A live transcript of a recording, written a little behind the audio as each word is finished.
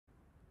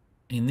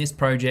In this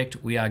project,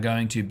 we are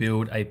going to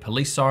build a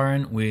police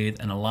siren with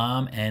an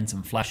alarm and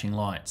some flashing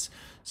lights.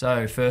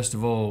 So first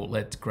of all,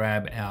 let's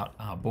grab out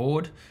our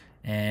board.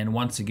 And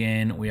once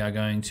again, we are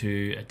going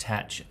to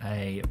attach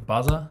a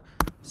buzzer.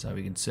 So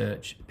we can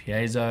search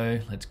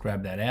piezo. Let's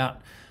grab that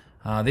out.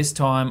 This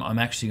time, I'm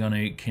actually going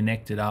to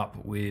connect it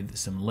up with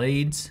some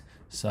leads.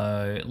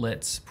 So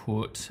let's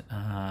put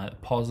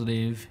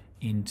positive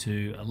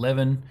into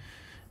 11.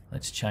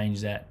 Let's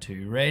change that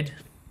to red,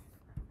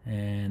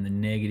 and the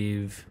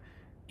negative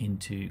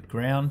into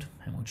ground,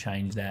 and we'll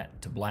change that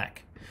to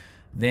black.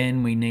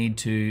 Then we need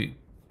to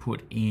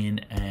put in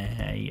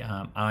a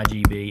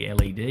RGB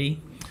LED.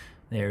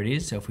 There it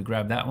is. So if we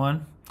grab that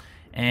one,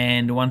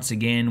 and once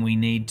again we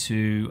need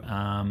to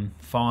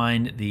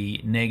find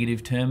the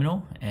negative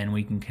terminal, and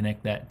we can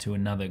connect that to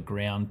another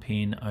ground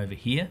pin over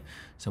here.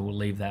 So we'll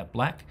leave that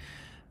black.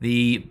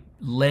 The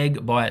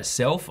leg by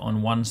itself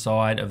on one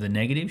side of the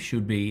negative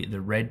should be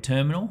the red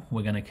terminal.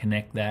 We're going to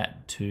connect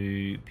that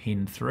to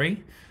pin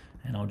 3,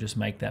 and I'll just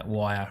make that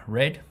wire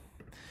red.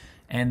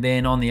 And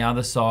then on the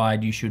other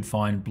side you should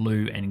find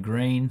blue and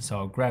green. So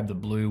I'll grab the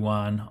blue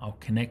one, I'll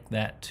connect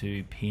that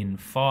to pin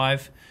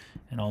 5,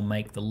 and I'll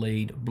make the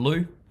lead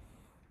blue.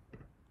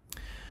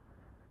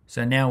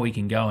 So now we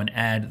can go and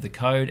add the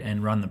code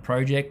and run the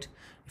project.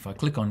 If I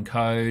click on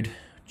code,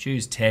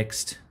 choose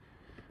text,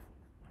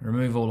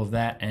 remove all of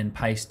that and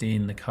paste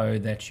in the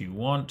code that you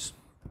want.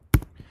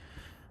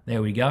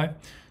 There we go.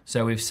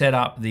 So we've set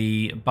up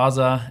the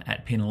buzzer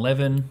at pin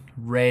 11,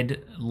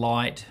 red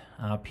light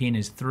pin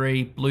is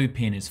 3, blue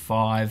pin is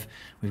 5.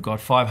 We've got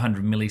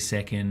 500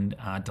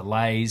 millisecond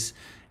delays,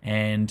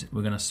 and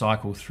we're going to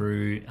cycle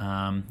through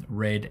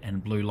red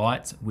and blue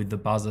lights with the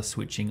buzzer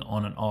switching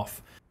on and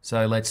off.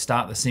 So let's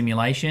start the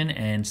simulation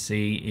and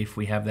see if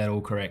we have that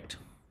all correct.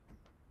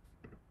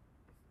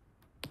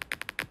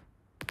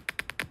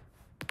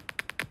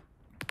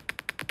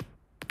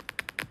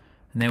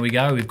 And there we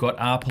go, we've got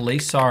our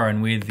police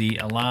siren with the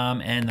alarm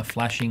and the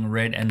flashing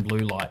red and blue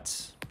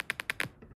lights.